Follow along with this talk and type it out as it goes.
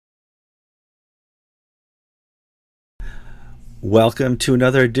Welcome to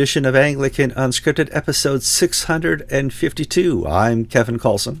another edition of Anglican Unscripted, episode 652. I'm Kevin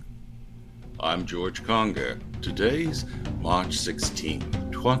Carlson. I'm George Conger. Today's March 16,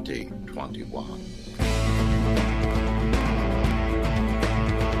 2021.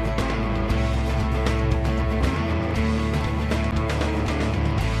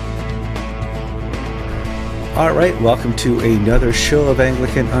 All right, welcome to another show of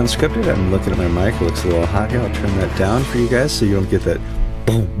Anglican Unscripted. I'm looking at my mic. It looks a little hot here. I'll turn that down for you guys so you don't get that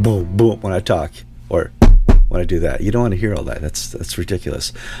boom, boom, boom when I talk or when I do that. You don't want to hear all that. That's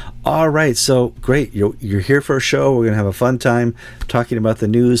ridiculous. All right, so great. You're here for a show. We're going to have a fun time talking about the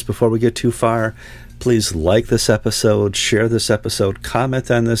news. Before we get too far, please like this episode, share this episode,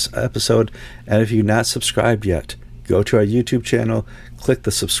 comment on this episode, and if you're not subscribed yet, go to our YouTube channel, click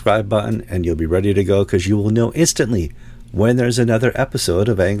the subscribe button, and you'll be ready to go because you will know instantly when there's another episode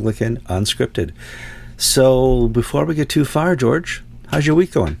of Anglican Unscripted. So before we get too far, George, how's your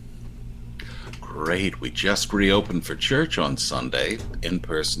week going? Great. We just reopened for church on Sunday,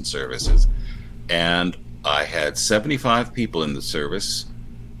 in-person services, and I had 75 people in the service,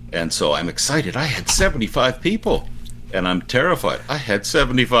 and so I'm excited. I had 75 people, and I'm terrified. I had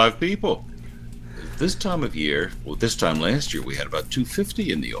 75 people. This time of year, well, this time last year, we had about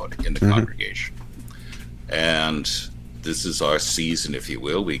 250 in the congregation. And this is our season, if you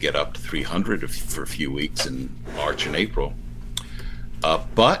will. We get up to 300 for a few weeks in March and April.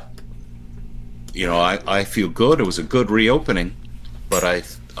 But, you know, I feel good. It was a good reopening. But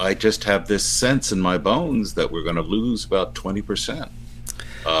I just have this sense in my bones that we're going to lose about 20%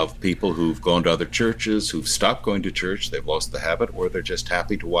 of people who've gone to other churches, who've stopped going to church, they've lost the habit, or they're just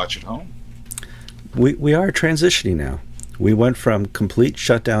happy to watch at home. We are transitioning now. We went from complete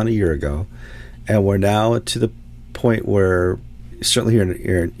shutdown a year ago, and we're now to the point where, certainly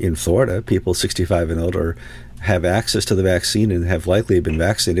here in Florida, people 65 and older have access to the vaccine and have likely been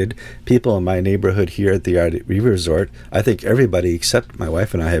vaccinated. People in my neighborhood here at the RV Resort, I think everybody except my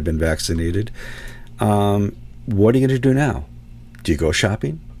wife and I have been vaccinated. What are you going to do now? Do you go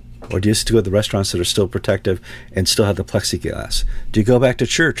shopping? Or do you just go to the restaurants that are still protective and still have the plexiglass? Do you go back to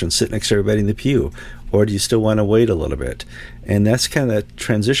church and sit next to everybody in the pew? Or do you still want to wait a little bit? And that's kind of that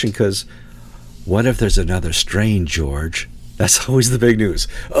transition, because what if there's another strain, George? That's always the big news.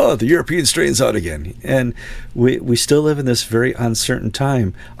 Oh, the European strain's out again. And we still live in this very uncertain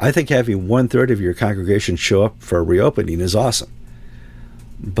time. I think having 1/3 of your congregation show up for a reopening is awesome.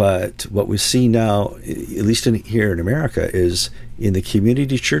 But what we see now, at least here in America, is in the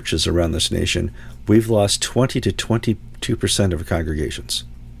community churches around this nation, we've lost 20 to 22% of congregations.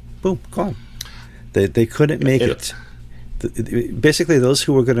 Boom, gone. They couldn't make it. Basically, those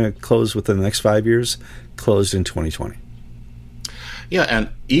who were going to close within the next 5 years closed in 2020. Yeah, and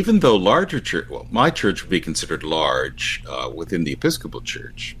even though larger church, well, my church would be considered large within the Episcopal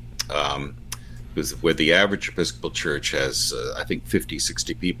Church, where the average Episcopal Church has, I think, 50,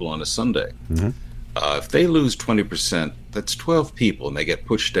 60 people on a Sunday. Mm-hmm. If they lose 20%, that's 12 people, and they get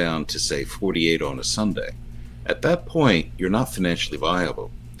pushed down to, say, 48 on a Sunday. At that point, you're not financially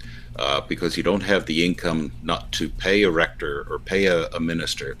viable because you don't have the income not to pay a rector or pay a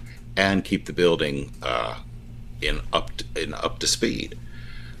minister and keep the building up to speed.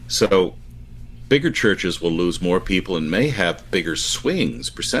 So bigger churches will lose more people and may have bigger swings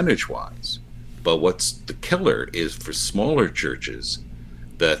percentage-wise. But what's the killer is for smaller churches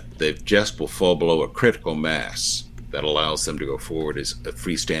that they just will fall below a critical mass that allows them to go forward as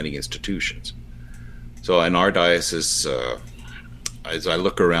freestanding institutions. So in our diocese, as I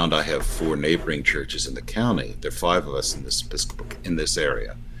look around, I have 4 neighboring churches in the county. There are 5 of us in this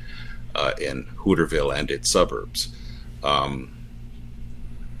area, in Hooterville and its suburbs.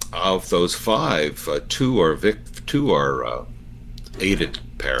 Of those 5, 2 are aided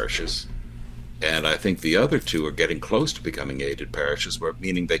parishes. And I think the other 2 are getting close to becoming aided parishes,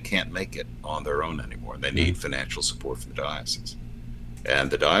 meaning they can't make it on their own anymore. They need financial support from the diocese. And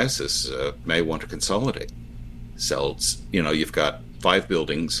the diocese may want to consolidate. You've got 5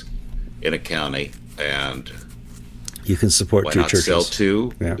 buildings in a county, and you can support 2 churches.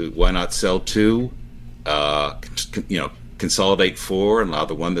 Why not sell 2? Consolidate 4 and allow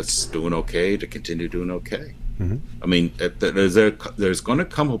the one that's doing okay to continue doing okay. Mm-hmm. I mean, there's going to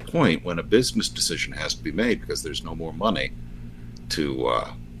come a point when a business decision has to be made because there's no more money to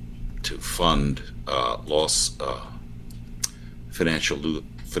fund financial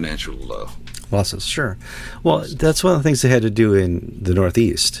losses. Sure. Well, that's one of the things they had to do in the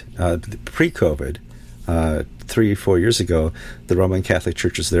Northeast pre-COVID. 3 or 4 years ago, the Roman Catholic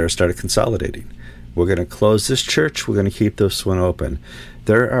churches there started consolidating. We're going to close this church. We're going to keep this one open.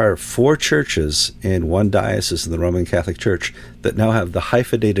 There are 4 churches in one diocese in the Roman Catholic Church that now have the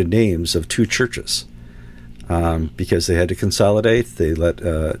hyphenated names of 2 churches because they had to consolidate. They let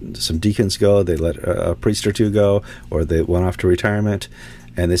some deacons go. They let a priest or 2 go, or they went off to retirement.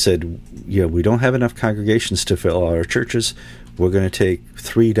 And they said, we don't have enough congregations to fill all our churches. We're going to take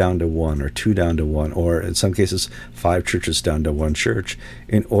 3 down to 1 or 2 down to 1, or in some cases 5 churches down to 1 church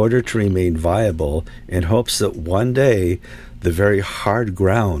in order to remain viable, in hopes that one day the very hard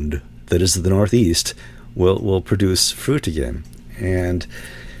ground that is the Northeast will produce fruit again. And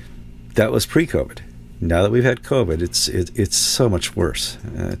that was pre-COVID. Now that we've had COVID, it's so much worse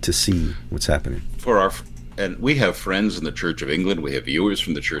to see what's happening. And we have friends in the Church of England. We have viewers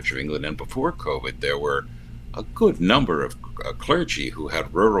from the Church of England. And before COVID, there were a good number of clergy who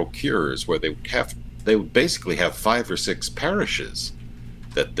had rural cures where they would basically have 5 or 6 parishes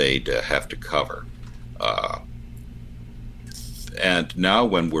that they'd have to cover. And now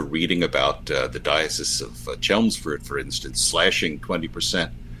when we're reading about the Diocese of Chelmsford, for instance, slashing 20%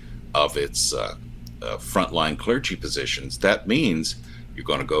 of its frontline clergy positions, that means you're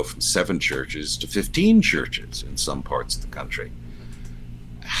going to go from 7 churches to 15 churches in some parts of the country.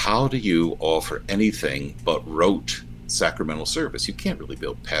 How do you offer anything but rote sacramental service? You can't really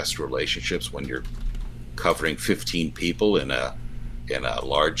build pastoral relationships when you're covering 15 people in a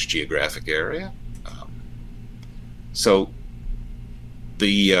large geographic area. So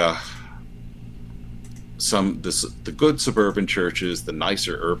the good suburban churches, the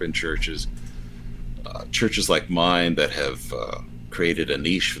nicer urban churches, churches like mine that have created a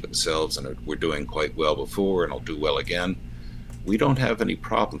niche for themselves and were doing quite well before and will do well again, we don't have any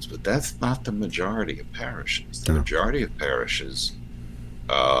problems. But that's not the majority of parishes. The majority of parishes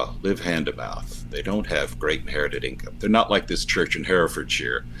live hand to mouth. They don't have great inherited income. They're not like this church in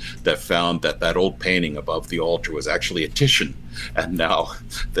Herefordshire that found that old painting above the altar was actually a Titian, and now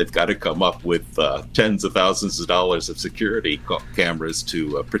they've got to come up with tens of thousands of dollars of security cameras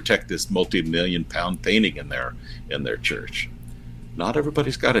to protect this multi-million-pound painting in their church. Not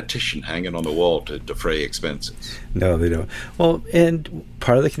everybody's got a Titian hanging on the wall to defray expenses. No, they don't. Well, and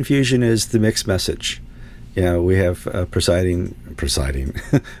part of the confusion is the mixed message. We have presiding.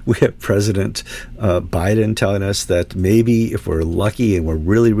 We have President Biden telling us that maybe if we're lucky and we're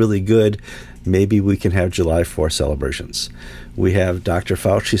really, really good, maybe we can have July 4th celebrations. We have Dr.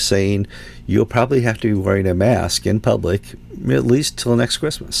 Fauci saying you'll probably have to be wearing a mask in public at least till next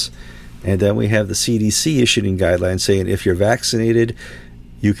Christmas. And then we have the CDC issuing guidelines saying if you're vaccinated,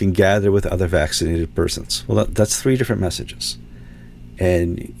 you can gather with other vaccinated persons. Well, that's 3 different messages.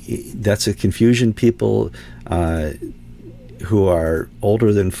 And that's a confusion people who are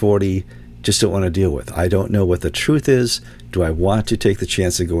older than 40 just don't want to deal with. I don't know what the truth is. Do I want to take the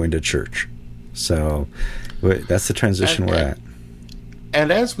chance of going to church? So that's the transition we're at. And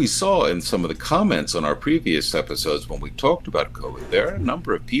as we saw in some of the comments on our previous episodes when we talked about COVID, there are a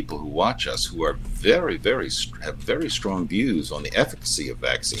number of people who watch us who are have very strong views on the efficacy of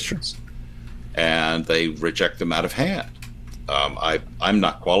vaccines. Sure. And they reject them out of hand. I'm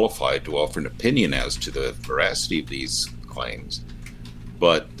not qualified to offer an opinion as to the veracity of these claims,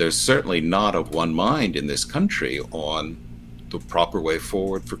 but there's certainly not of one mind in this country on the proper way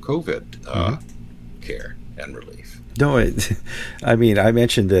forward for COVID care and relief. No, I mean, I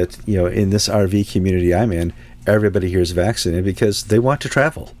mentioned that, in this RV community I'm in, everybody here is vaccinated because they want to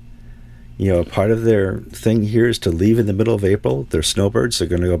travel. Part of their thing here is to leave in the middle of April. They're snowbirds. They're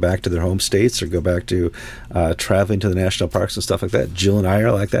going to go back to their home states or go back to traveling to the national parks and stuff like that. Jill and I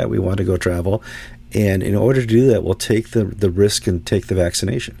are like that. We want to go travel. And in order to do that, we'll take the risk and take the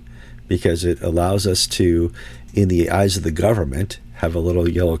vaccination because it allows us to, in the eyes of the government, have a little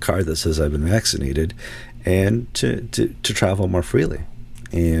yellow card that says I've been vaccinated and to travel more freely.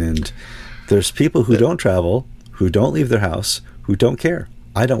 And there's people who don't travel, who don't leave their house, who don't care.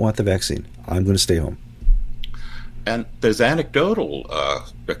 I don't want the vaccine. I'm going to stay home. And there's anecdotal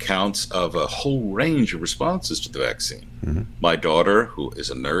accounts of a whole range of responses to the vaccine. Mm-hmm. My daughter, who is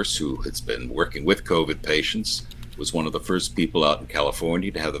a nurse who has been working with COVID patients, was one of the first people out in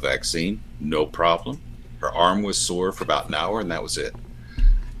California to have the vaccine. No problem. Her arm was sore for about an hour, and that was it.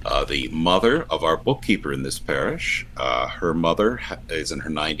 The mother of our bookkeeper in this parish, her mother is in her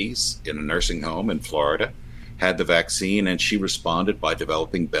 90s in a nursing home in Florida, had the vaccine, and she responded by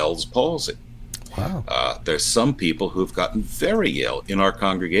developing Bell's palsy. Wow. There's some people who've gotten very ill in our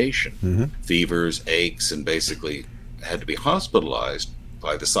congregation, fevers, aches, and basically had to be hospitalized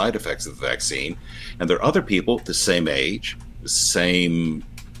by the side effects of the vaccine. And there are other people the same age, the same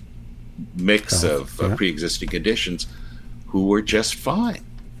mix of pre-existing conditions who were just fine.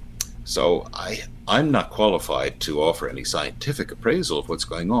 So I'm not qualified to offer any scientific appraisal of what's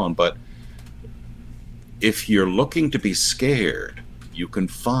going on, but if you're looking to be scared, you can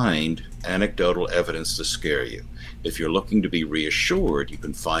find anecdotal evidence to scare you. If you're looking to be reassured, you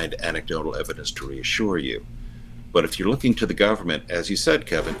can find anecdotal evidence to reassure you. But if you're looking to the government, as you said,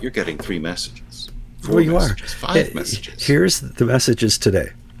 Kevin, you're getting 3 messages. 4 Well, you messages, are. 5 messages. Here's the messages today.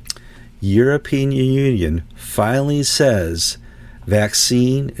 European Union finally says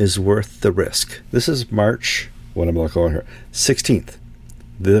vaccine is worth the risk. This is March, what am I looking on here? 16th.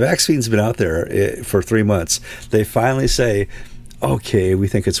 The vaccine's been out there for 3 months. They finally say, okay, we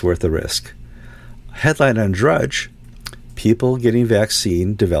think it's worth the risk. Headline on Drudge, people getting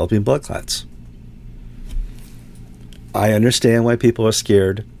vaccine developing blood clots. I understand why people are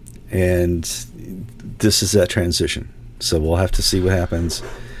scared, and this is that transition. So we'll have to see what happens.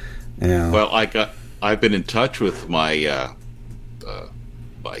 Well, I've been in touch with my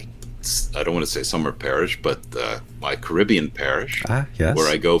I don't want to say summer parish, but my Caribbean parish, yes. where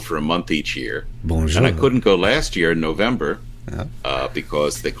I go for a month each year. Bonjour. And I couldn't go last year in November Yeah.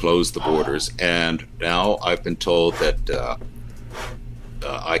 Because they closed the borders. And now I've been told that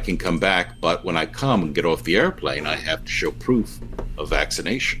I can come back, but when I come and get off the airplane, I have to show proof of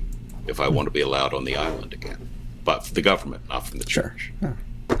vaccination if I want to be allowed on the island again. But for the government, not from the church. Sure.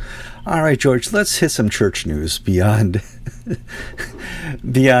 Yeah. All right, George, let's hit some church news beyond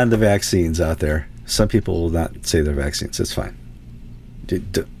the vaccines out there. Some people will not say they're vaccines. It's fine.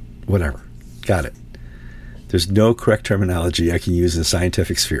 Whatever. Got it. There's no correct terminology I can use in the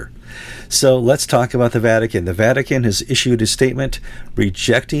scientific sphere. So let's talk about the Vatican. The Vatican has issued a statement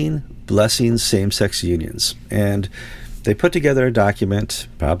rejecting blessing same-sex unions. And they put together a document,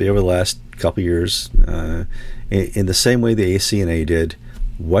 probably over the last couple years, in the same way the ACNA did.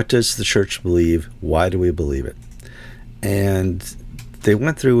 What does the church believe? Why do we believe it? And they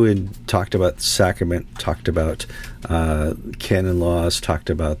went through and talked about sacrament, talked about canon laws,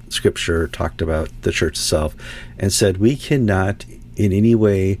 talked about scripture, talked about the church itself, and said we cannot in any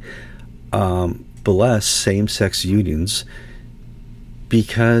way bless same-sex unions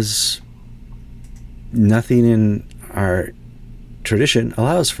because nothing in our tradition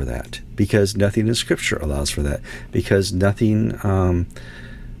allows for that, because nothing in scripture allows for that, because nothing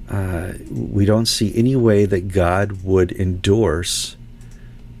we don't see any way that God would endorse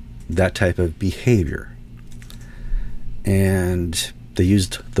that type of behavior. And they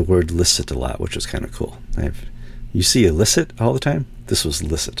used the word licit a lot, which was kind of cool. You see illicit all the time? This was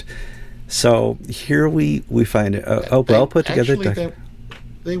licit. So here we find a well put together. Actually,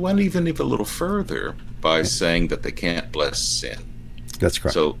 they went even a little further by saying that they can't bless sin. That's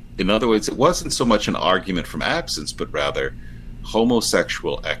correct. So, in other words, it wasn't so much an argument from absence, but rather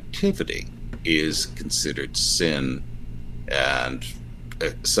homosexual activity is considered sin and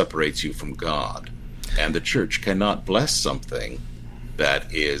separates you from God. And the church cannot bless something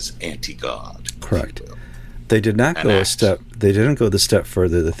that is anti-God. Correct. They did not go a step. They didn't go the step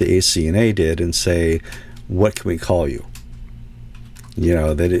further that the ACNA did and say, "What can we call you?" You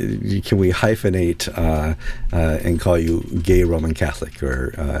know, can we hyphenate and call you gay Roman Catholic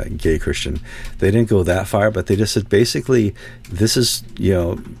or gay Christian? They didn't go that far, but they just said basically, this is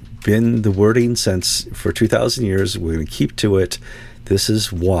been the wording since for 2,000 years. We're going to keep to it. This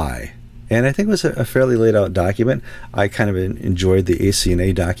is why. And I think it was a fairly laid out document. I kind of enjoyed the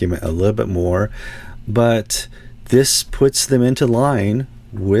ACNA document a little bit more, but this puts them into line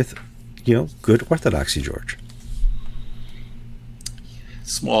with, good orthodoxy, George.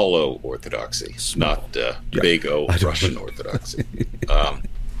 Small O orthodoxy, not big O Russian orthodoxy.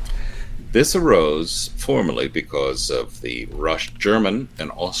 This arose formally because of the German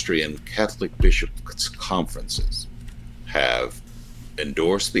and Austrian Catholic bishops' conferences have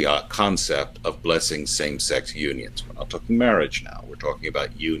endorsed the concept of blessing same-sex unions. We're not talking marriage now. We're talking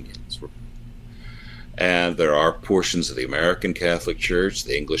about unions. And there are portions of the American Catholic Church,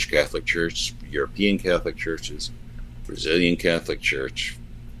 the English Catholic Church, European Catholic churches, Brazilian Catholic Church,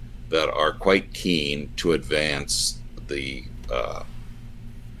 that are quite keen to advance the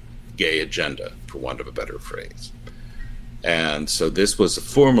gay agenda, for want of a better phrase. And so this was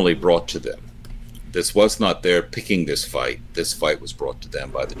formally brought to them. This was not their picking this fight. This fight was brought to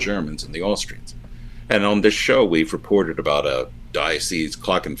them by the Germans and the Austrians. And on this show, we've reported about a diocese,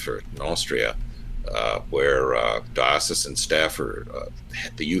 Klagenfurt in Austria, where diocesan staffer,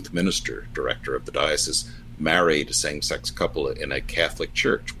 the youth minister, director of the diocese, married a same-sex couple in a Catholic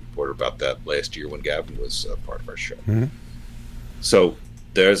church. We reported about that last year when Gavin was part of our show. Mm-hmm. So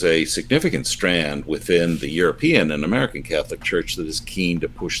there's a significant strand within the European and American Catholic Church that is keen to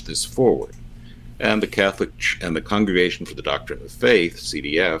push this forward. And the Catholic and the Congregation for the Doctrine of Faith,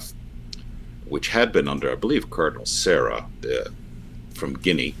 CDF, which had been under, I believe, Cardinal Sarah from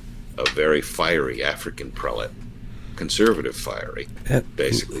Guinea, a very fiery African prelate, conservative fiery,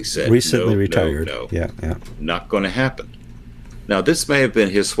 basically said, recently no, retired. No, yeah, not going to happen. Now, this may have been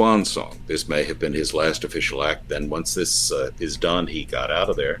his swan song. This may have been his last official act. Then once this is done, he got out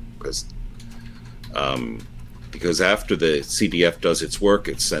of there because after the CDF does its work,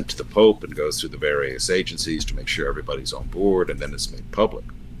 it's sent to the Pope and goes through the various agencies to make sure everybody's on board, and then it's made public.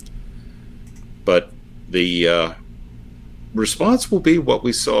 But the response will be what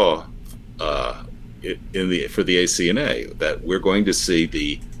we saw for the ACNA, that we're going to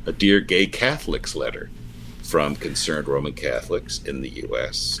see a Dear Gay Catholics letter from concerned Roman Catholics in the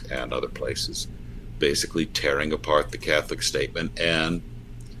U.S. and other places, basically tearing apart the Catholic statement. And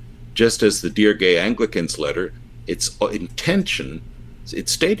just as the Dear Gay Anglicans letter, its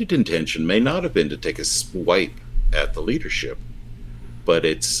stated intention may not have been to take a swipe at the leadership, but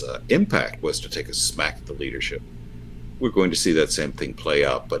its impact was to take a smack at the leadership. We're going to see that same thing play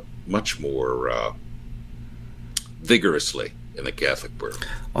out, but much more vigorously in the Catholic world.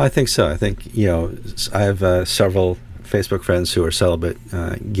 Well, I think so. I think, I have several Facebook friends who are celibate,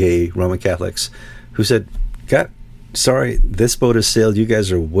 gay Roman Catholics, who said, God, sorry, this boat has sailed. You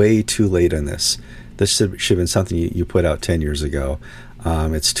guys are way too late on this. This should have been something you put out 10 years ago.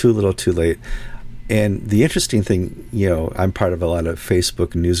 It's too little too late. And the interesting thing, I'm part of a lot of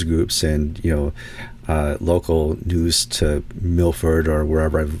Facebook news groups and, local news to Milford or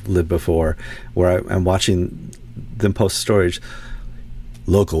wherever I've lived before, where I'm watching them post stories.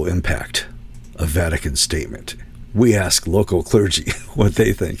 Local impact, a Vatican statement. We ask local clergy what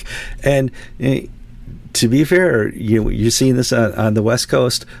they think. And to be fair, you're seeing this on the West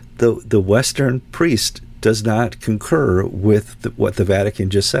Coast. The Western priest does not concur with what the Vatican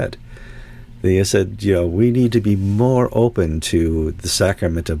just said. They said, we need to be more open to the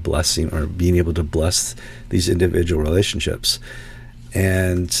sacrament of blessing, or being able to bless these individual relationships.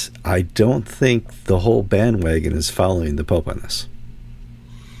 And I don't think the whole bandwagon is following the Pope on this.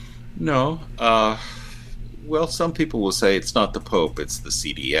 No. Well, some people will say it's not the Pope, it's the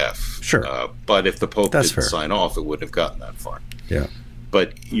CDF. Sure. But if the Pope didn't fair. sign off, it wouldn't have gotten that far. Yeah.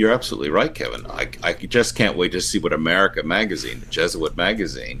 But you're absolutely right, Kevin. I just can't wait to see what America Magazine, the Jesuit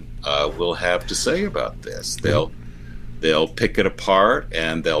magazine, will have to say about this. They'll pick it apart,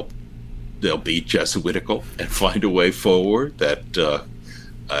 and they'll be Jesuitical and find a way forward that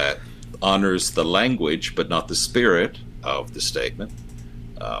honors the language but not the spirit of the statement.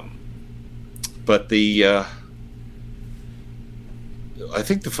 But I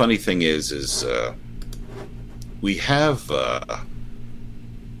think the funny thing is we have.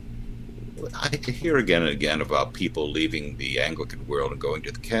 I hear again and again about people leaving the Anglican world and going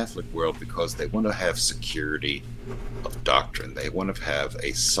to the Catholic world because they want to have security of doctrine. They want to have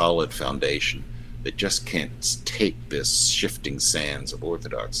a solid foundation that just can't take this shifting sands of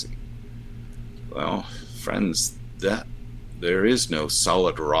orthodoxy. Well, friends, that there is no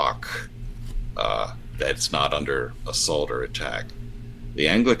solid rock that's not under assault or attack. The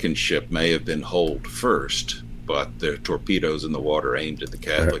Anglican ship may have been holed first, but there are torpedoes in the water aimed at the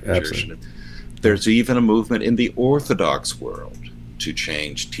Catholic Church. And there's even a movement in the Orthodox world to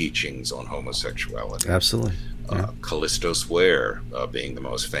change teachings on homosexuality. Absolutely. Callistos Ware being the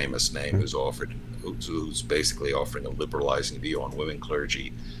most famous name, who's basically offering a liberalizing view on women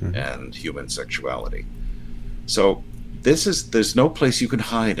clergy and human sexuality. So there's no place you can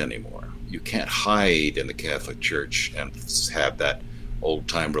hide anymore. You can't hide in the Catholic Church and have that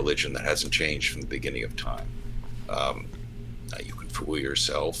old-time religion that hasn't changed from the beginning of time. You can fool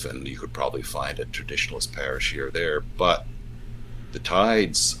yourself, and you could probably find a traditionalist parish here or there, but the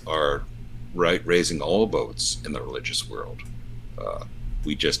tides are raising all boats in the religious world.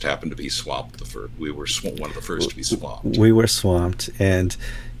 We just happened to be swamped. We were one of the first to be swamped. We were swamped, and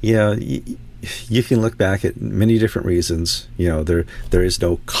you can look back at many different reasons. There is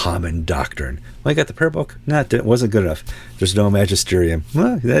no common doctrine. Well, I got the prayer book. It wasn't good enough. There's no magisterium.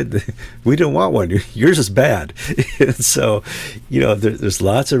 Well, we didn't want one. Yours is bad. So, there's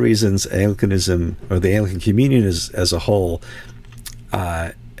lots of reasons Anglicanism, or the Anglican Communion as a whole,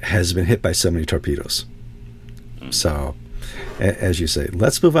 has been hit by so many torpedoes. So, as you say,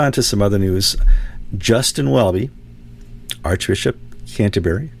 let's move on to some other news. Justin Welby, Archbishop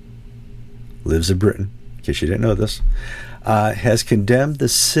Canterbury, lives in Britain, in case you didn't know this, has condemned the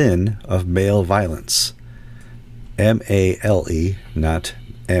sin of male violence, M-A-L-E, not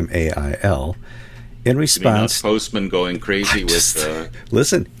M-A-I-L, in response... Not Postman going crazy with...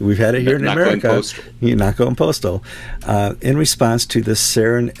 listen, we've had it here in America. Not going postal. You're not going postal. In response to the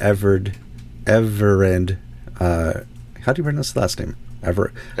Saren Everend, how do you pronounce the last name?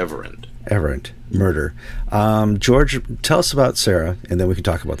 Everend. aberrant murder. George, tell us about Sarah, and then we can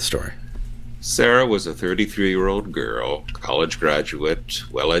talk about the story. Sarah was a 33-year-old girl, college graduate,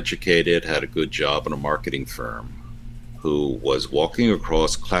 well-educated, had a good job in a marketing firm, who was walking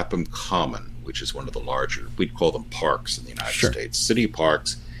across Clapham Common, which is one of the larger, we'd call them parks in the United States, city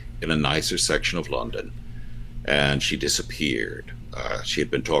parks in a nicer section of London, and she disappeared. She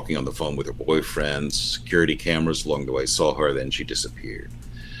had been talking on the phone with her boyfriend. Security cameras along the way saw her, then she disappeared.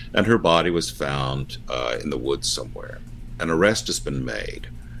 And her body was found in the woods somewhere. An arrest has been made,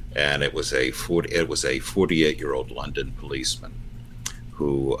 and it was a 48-year-old London policeman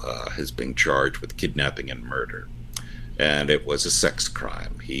who has been charged with kidnapping and murder. And it was a sex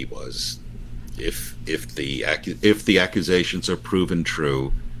crime. He was, if the accusations are proven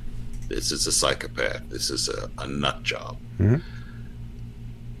true, this is a psychopath. This is a nut job. Mm-hmm.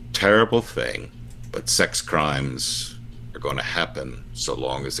 Terrible thing, but sex crimes are going to happen so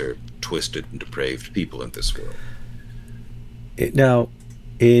long as they're twisted and depraved people in this world. Now,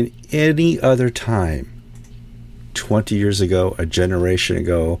 in any other time, 20 years ago, a generation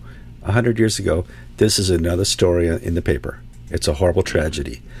ago, 100 years ago, this is another story in the paper. It's a horrible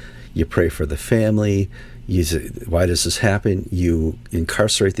tragedy. You pray for the family. You say, why does this happen? You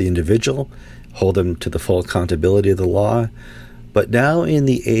incarcerate the individual, hold them to the full accountability of the law. But now, in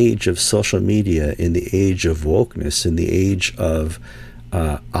the age of social media, in the age of wokeness, in the age of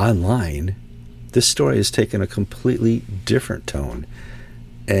online, this story has taken a completely different tone.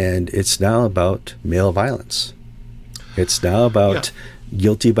 And it's now about male violence. It's now about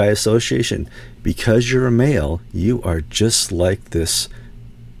guilty by association. Because you're a male, you are just like this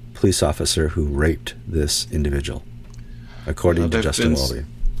police officer who raped this individual, according to Justin Welby.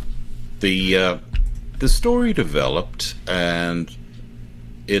 The story developed, and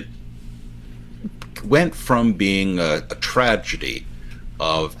it went from being a tragedy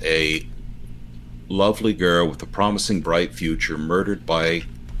of a lovely girl with a promising, bright future murdered by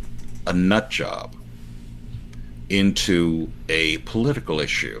a nut job into a political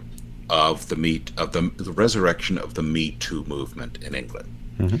issue of the resurrection of the Me Too movement in England.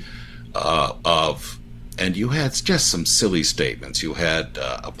 Mm-hmm. And you had just some silly statements. You had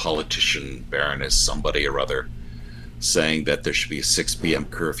a politician, Baroness somebody or other, saying that there should be a 6 p.m.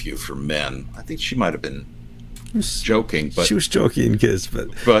 curfew for men. I think she might have been joking, but she was joking,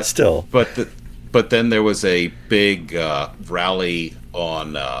 but still. But then there was a big rally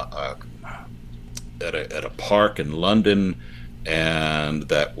on at a park in London, and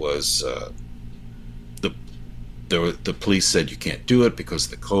that was the police said you can't do it because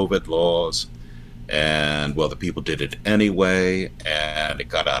of the COVID laws. And, well, the people did it anyway, and it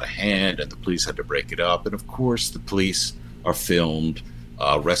got out of hand, and the police had to break it up. And, of course, the police are filmed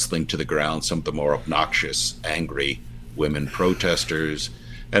wrestling to the ground some of the more obnoxious, angry women protesters.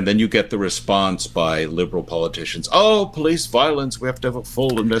 And then you get the response by liberal politicians, police violence, we have to have a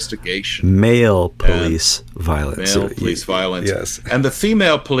full investigation. Male police violence. Male police violence. Yes. And the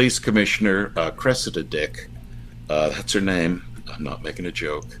female police commissioner, Cressida Dick, that's her name, I'm not making a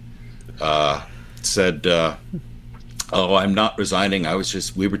joke, said, I'm not resigning,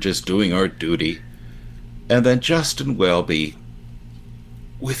 we were just doing our duty. And then Justin Welby,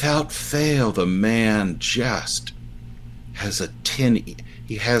 without fail, the man just has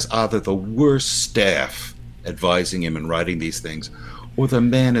he has either the worst staff advising him and writing these things, or the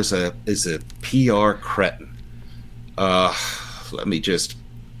man is a PR cretin. Let me just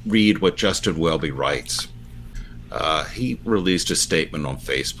read what Justin Welby writes. He released a statement on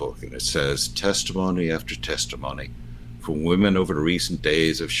Facebook, and it says, testimony after testimony from women over the recent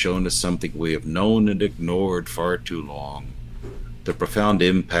days have shown us something we have known and ignored far too long. The profound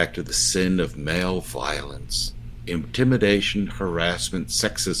impact of the sin of male violence, intimidation, harassment,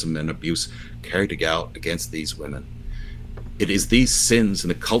 sexism, and abuse carried out against these women. It is these sins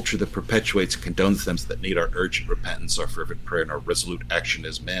and the culture that perpetuates and condones them that need our urgent repentance, our fervent prayer, and our resolute action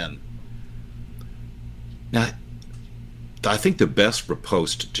as men. Now, I think the best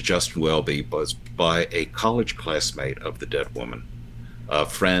riposte to Justin Welby was by a college classmate of the dead woman, a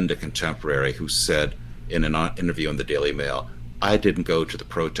friend, a contemporary, who said in an interview in the Daily Mail, I didn't go to the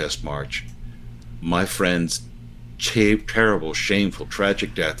protest march. My friend's terrible, shameful,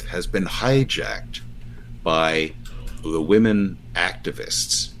 tragic death has been hijacked by the women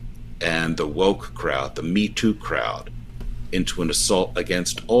activists and the woke crowd, the Me Too crowd, into an assault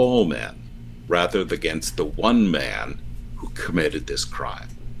against all men rather than against the one man who committed this crime.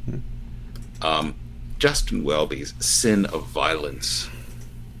 Justin Welby's sin of violence,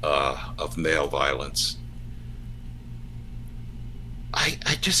 of male violence,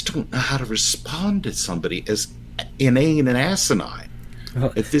 I just don't know how to respond to somebody as inane and asinine.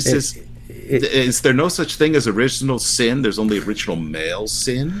 Well, if this is is there no such thing as original sin? There's only original male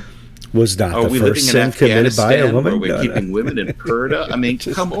sin. Was not Are the we first living in sin committed by a Afghanistan woman? where we're keeping women in Purdah? I mean,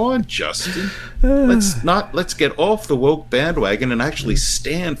 come on, Justin. Let's get off the woke bandwagon and actually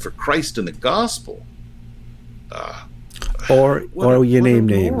stand for Christ and the gospel. Or you name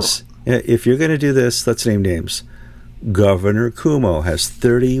names. If you're going to do this, let's name names. Governor Cuomo has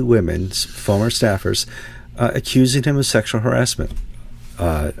 30 women, former staffers, accusing him of sexual harassment.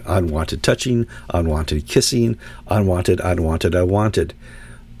 Unwanted touching, unwanted kissing, unwanted.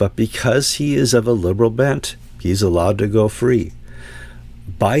 But because he is of a liberal bent, he's allowed to go free.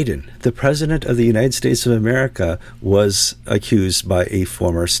 Biden, the president of the United States of America, was accused by a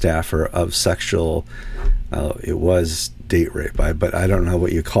former staffer of sexual, it was date rape, but I don't know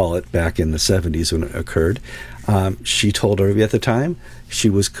what you call it, back in the 70s when it occurred. She told everybody at the time she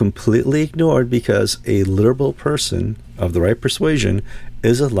was completely ignored because a liberal person of the right persuasion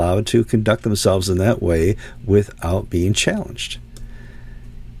is allowed to conduct themselves in that way without being challenged.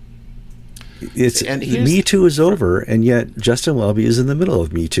 Me Too is over, and yet Justin Welby is in the middle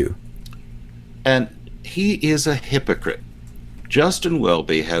of Me Too. And he is a hypocrite. Justin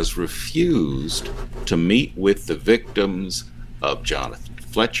Welby has refused to meet with the victims of Jonathan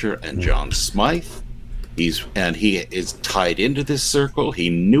Fletcher and John Smythe. He is tied into this circle.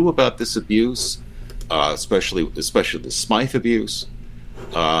 He knew about this abuse, especially the Smythe abuse.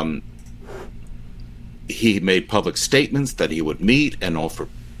 He made public statements that he would meet and offer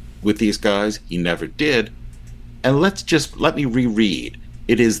with these guys. He never did. And let me reread.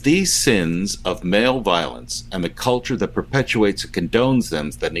 It is these sins of male violence and the culture that perpetuates and condones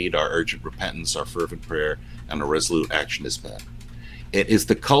them that need our urgent repentance, our fervent prayer, and a resolute action as men. It is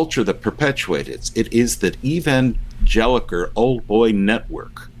the culture that perpetuates it. It is that evangelical old boy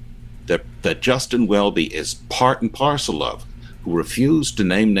network that Justin Welby is part and parcel of, who refused to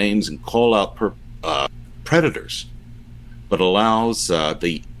name names and call out predators, but allows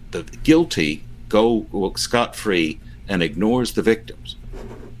the guilty go scot-free and ignores the victims.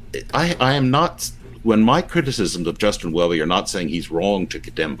 I am not, when my criticisms of Justin Welby are not saying he's wrong to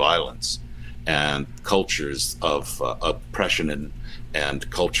condemn violence and cultures of oppression and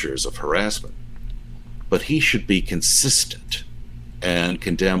cultures of harassment, but he should be consistent and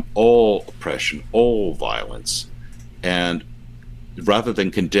condemn all oppression, all violence, and rather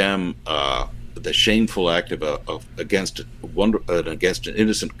than condemn the shameful act against an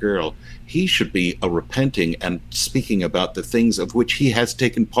innocent girl, he should be repenting and speaking about the things of which he has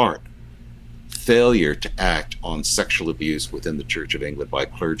taken part. Failure to act on sexual abuse within the Church of England by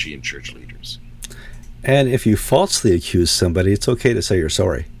clergy and church leaders. And if you falsely accuse somebody, it's okay to say you're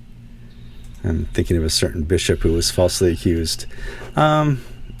sorry. I'm thinking of a certain bishop who was falsely accused. The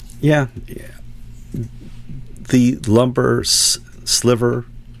lumber sliver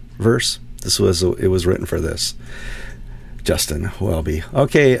verse. It was written for this. Justin Welby.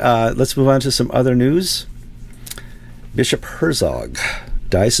 Okay, let's move on to some other news. Bishop Herzog,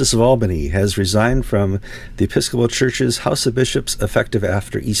 Diocese of Albany, has resigned from the Episcopal Church's House of Bishops effective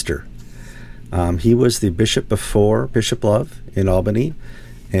after Easter. He was the bishop before Bishop Love in Albany,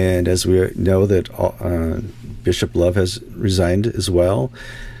 and as we know that Bishop Love has resigned as well.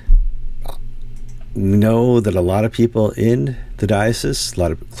 We know that a lot of people in the diocese, a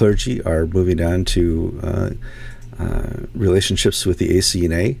lot of clergy, are moving on to relationships with the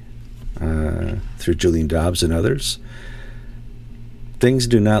ACNA through Julian Dobbs and others. Things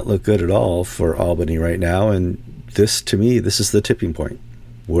do not look good at all for Albany right now, and to me, this is the tipping point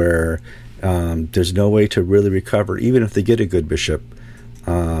where there's no way to really recover, even if they get a good bishop,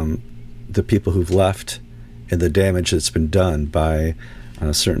 the people who've left and the damage that's been done by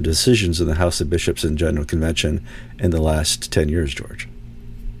certain decisions in the House of Bishops and General Convention in the last 10 years, George.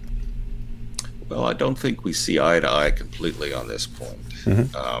 Well, I don't think we see eye to eye completely on this point.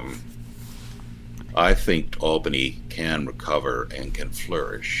 Mm-hmm. I think Albany can recover and can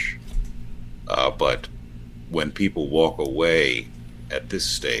flourish, but when people walk away at this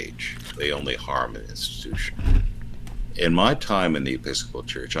stage, they only harm an institution. In my time in the Episcopal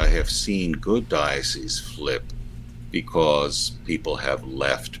Church, I have seen good dioceses flip because people have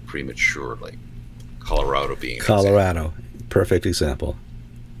left prematurely. Colorado being an example. Perfect example.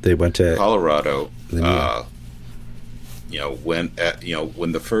 They went to Colorado. When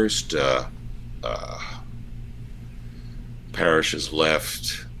the first parishes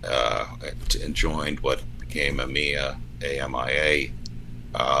left and joined what became AMIA,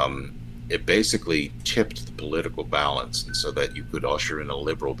 it basically tipped the political balance, and so that you could usher in a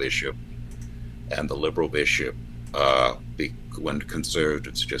liberal bishop, and the liberal bishop, when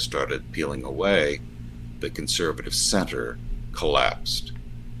conservatives just started peeling away, the conservative center collapsed.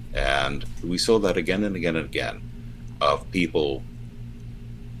 And we saw that again and again and again of people.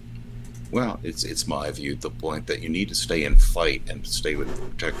 Well, it's my view, the point that you need to stay and fight and stay with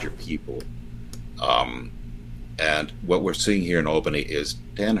protect your people. And what we're seeing here in Albany is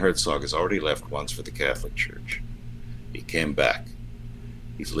Dan Herzog has already left once for the Catholic Church. He came back.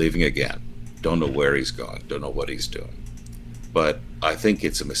 He's leaving again. Don't know where he's going. Don't know what he's doing. But I think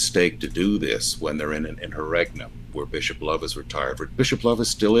it's a mistake to do this when they're in an interregnum where Bishop Love is retired. Bishop Love is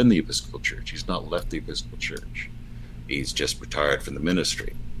still in the Episcopal Church. He's not left the Episcopal Church. He's just retired from the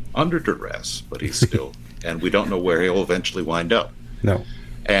ministry. Under duress, but he's still, and we don't know where he'll eventually wind up. No.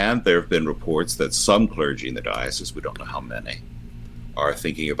 And there have been reports that some clergy in the diocese, we don't know how many, are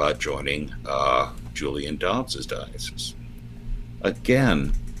thinking about joining Julian Dobbs's diocese.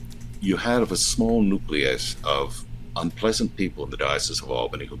 Again, you have a small nucleus of unpleasant people in the Diocese of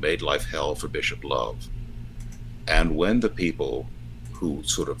Albany who made life hell for Bishop Love. And when the people who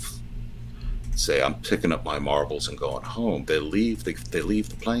sort of say, I'm picking up my marbles and going home, they leave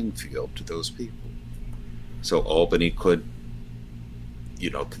the playing field to those people. So Albany could,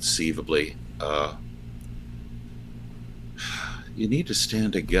 conceivably, you need to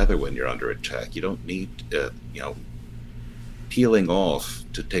stand together when you're under attack. You don't need, peeling off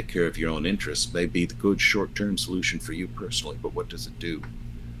to take care of your own interests may be the good short-term solution for you personally, but what does it do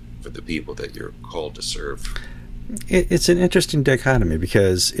for the people that you're called to serve? It's an interesting dichotomy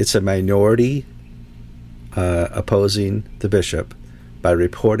because it's a minority opposing the bishop by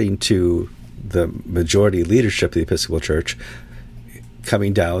reporting to the majority leadership of the Episcopal Church,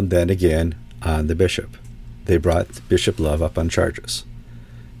 coming down then again on the bishop. They brought Bishop Love up on charges.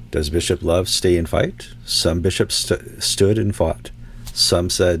 Does Bishop Love stay and fight? Some bishops stood and fought. Some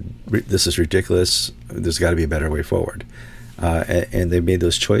said, this is ridiculous, there's got to be a better way forward. And they made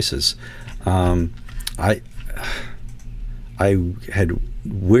those choices. I had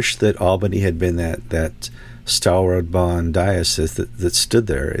wished that Albany had been that stalwart bond diocese that stood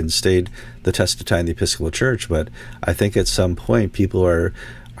there and stayed the test of time in the Episcopal Church, but I think at some point people are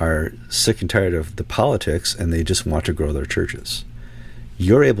sick and tired of the politics and they just want to grow their churches.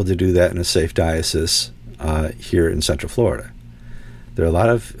 You're able to do that in a safe diocese here in Central Florida. There are a lot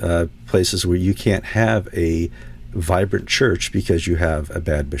of places where you can't have a vibrant church because you have a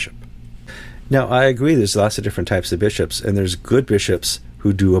bad bishop. Now, I agree there's lots of different types of bishops, and there's good bishops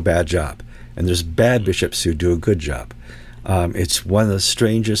who do a bad job, and there's bad bishops who do a good job. It's one of the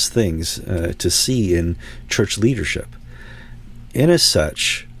strangest things to see in church leadership. And as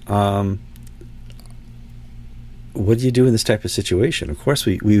such, what do you do in this type of situation? Of course,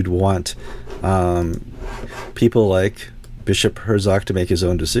 we would want people like Bishop Herzog to make his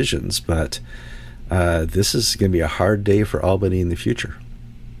own decisions, but this is going to be a hard day for Albany in the future.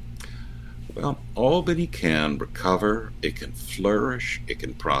 Well, Albany can recover, it can flourish, it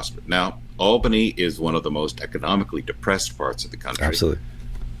can prosper. Now, Albany is one of the most economically depressed parts of the country. Absolutely.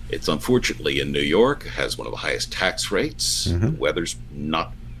 It's unfortunately in New York, has one of the highest tax rates. Mm-hmm.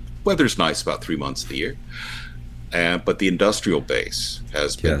 Weather's nice about 3 months of the year. But the industrial base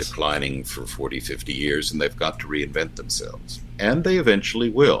has been declining for 40, 50 years, and they've got to reinvent themselves. And they eventually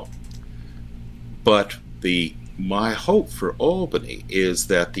will. But my hope for Albany is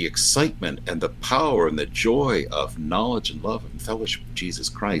that the excitement and the power and the joy of knowledge and love and fellowship with Jesus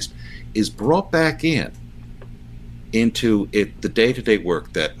Christ is brought back into the day-to-day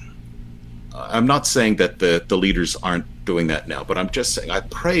work that I'm not saying that the leaders aren't doing that now, but I'm just saying I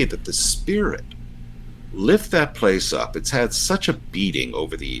pray that the Spirit lift that place up. It's had such a beating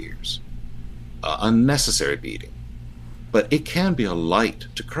over the years, unnecessary beating, but it can be a light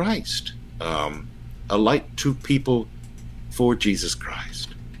to Christ. A light to people for Jesus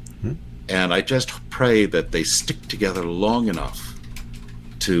Christ. Mm-hmm. And I just pray that they stick together long enough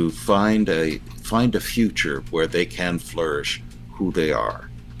to find a future where they can flourish who they are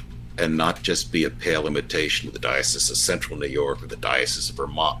and not just be a pale imitation of the Diocese of Central New York or the Diocese of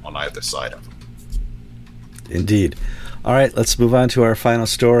Vermont on either side of them. Indeed. All right, let's move on to our final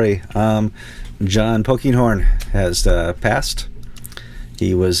story. John Polkinghorne has passed.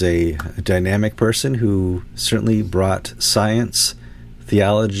 He was a dynamic person who certainly brought science,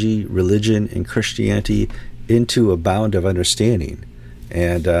 theology, religion, and Christianity into a bound of understanding.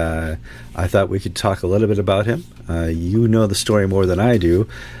 And I thought we could talk a little bit about him. You know the story more than I do.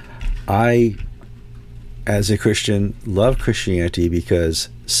 I, as a Christian, love Christianity because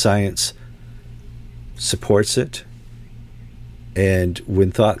science supports it, and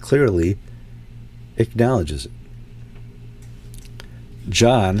when thought clearly, acknowledges it.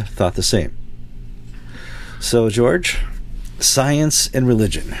 John thought the same. So, George, science and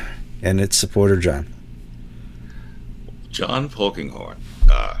religion, and its supporter, John. John Polkinghorne.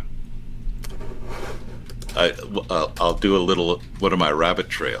 I'll do a little one of my rabbit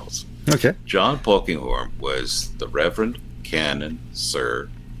trails. Okay. John Polkinghorne was the Reverend Canon Sir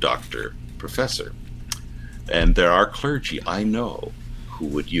Dr. Professor. And there are clergy I know who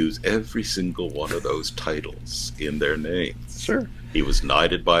would use every single one of those titles in their names. Sure. He was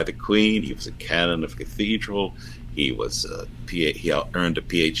knighted by the Queen. He was a canon of cathedral. He was he earned a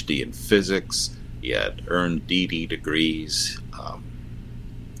PhD in physics. He had earned DD degrees.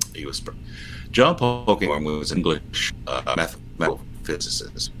 John Polkinghorne was an English mathematical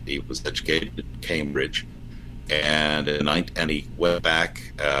physicist. He was educated at Cambridge, and he went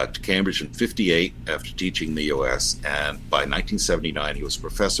back to Cambridge in '58 after teaching in the U.S. And by 1979, he was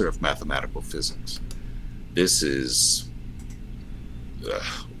professor of mathematical physics. This is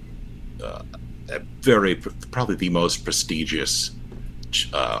probably the most prestigious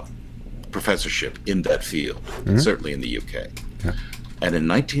professorship in that field, certainly in the UK. Yeah. And in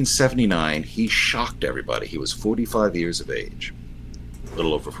 1979, he shocked everybody. He was 45 years of age, a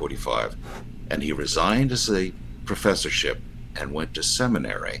little over 45, and he resigned as a professorship and went to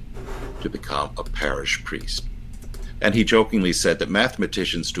seminary to become a parish priest. And he jokingly said that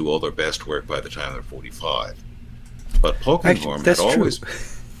mathematicians do all their best work by the time they're 45. But Polkinghorne had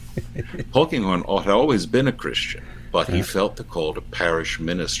always been a Christian, but he felt the call to parish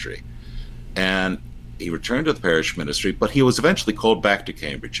ministry. And he returned to the parish ministry, but he was eventually called back to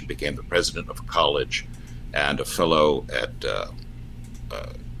Cambridge and became the president of a college and a fellow at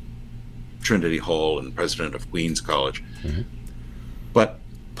Trinity Hall and president of Queen's College. Mm-hmm. But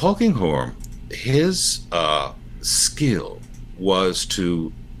Polkinghorne, his skill was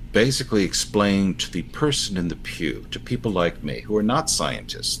to basically explain to the person in the pew, to people like me who are not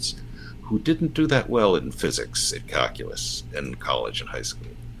scientists, who didn't do that well in physics and calculus in college and high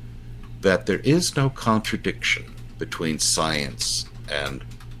school, that there is no contradiction between science and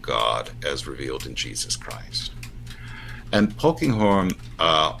God as revealed in Jesus Christ. And Polkinghorne,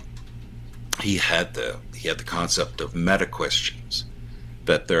 he had the concept of meta questions,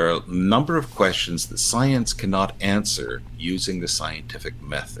 that there are a number of questions that science cannot answer using the scientific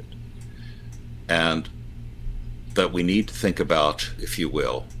method, and that we need to think about, if you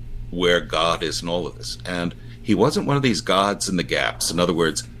will, where God is in all of this. And he wasn't one of these gods in the gaps. In other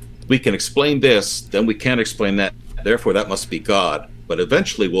words, we can explain this, then we can't explain that, therefore that must be God, but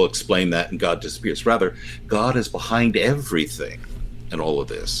eventually we'll explain that and God disappears. Rather, God is behind everything in all of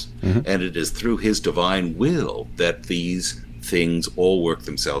this, and it is through his divine will that these things all work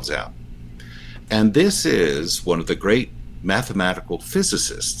themselves out. And this is one of the great mathematical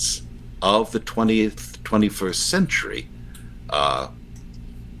physicists of the 21st century,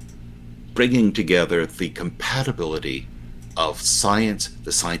 bringing together the compatibility of science,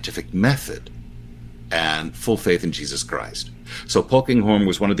 the scientific method, and full faith in Jesus Christ. So Polkinghorne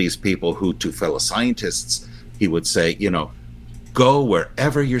was one of these people who, to fellow scientists, he would say, go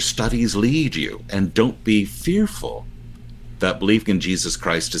wherever your studies lead you, and don't be fearful that believing in Jesus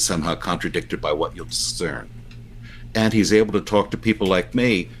Christ is somehow contradicted by what you'll discern. And he's able to talk to people like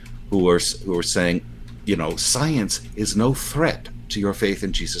me who are saying, science is no threat to your faith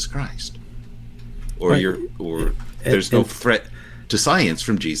in Jesus Christ, there's no threat to science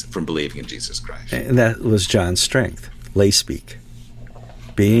from believing in Jesus Christ. And that was John's strength, lay speak,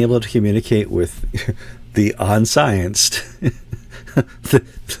 being able to communicate with the unscienced,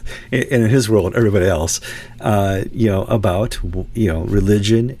 in his world, everybody else, about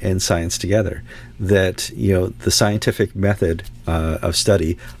religion and science together. That the scientific method of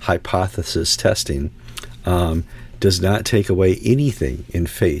study, hypothesis testing, does not take away anything in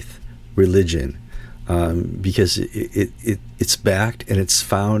faith, religion, because it's backed and it's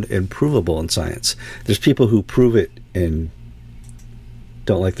found and provable in science. There's people who prove it and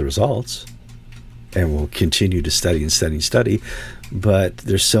don't like the results, and will continue to study. But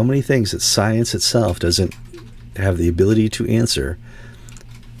there's so many things that science itself doesn't have the ability to answer.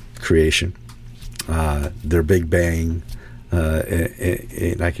 Creation, their Big Bang,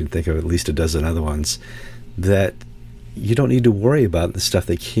 and I can think of at least a dozen other ones, that you don't need to worry about the stuff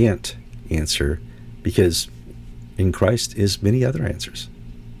they can't answer, because in Christ is many other answers.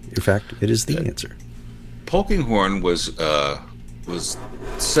 In fact, it is the answer. Polkinghorne was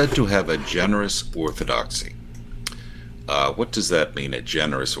said to have a generous orthodoxy. What does that mean, a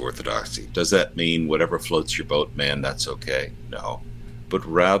generous orthodoxy? Does that mean whatever floats your boat, man, that's okay? No. But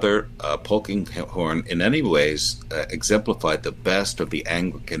rather, Polkinghorne, in any ways, exemplified the best of the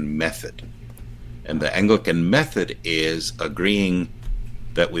Anglican method. And the Anglican method is agreeing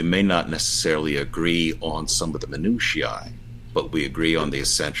that we may not necessarily agree on some of the minutiae, but we agree on the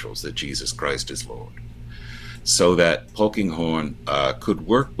essentials, that Jesus Christ is Lord. so that Polkinghorne could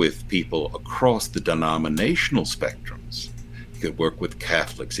work with people across the denominational spectrums. He could work with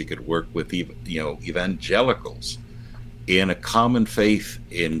Catholics. He could work with evangelicals in a common faith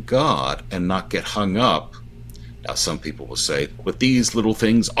in God and not get hung up. Now, some people will say, but these little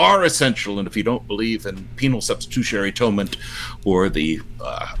things are essential, and if you don't believe in penal substitutionary atonement or the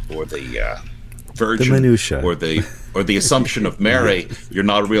Virgin, the minutia, or the Assumption of Mary, you're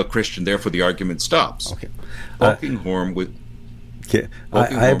not a real Christian. Therefore, the argument stops. Okay. Polkinghorne was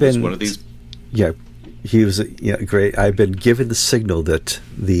one of these. Yeah, he was great. I've been given the signal that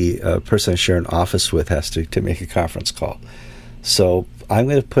the person I share an office with has to make a conference call. So I'm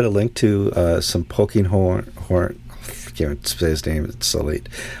going to put a link to some Polkinghorne. I can't say his name. It's so late.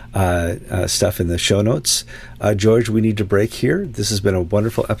 Stuff in the show notes. George, we need to break here. This has been a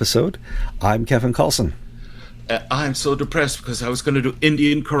wonderful episode. I'm Kevin Carlson. I'm so depressed because I was going to do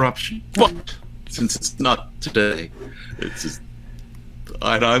Indian corruption, but since it's not today,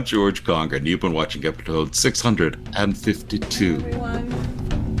 I'm George Conger, and you've been watching episode 652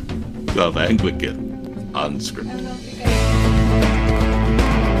 of Anglican Unscripted.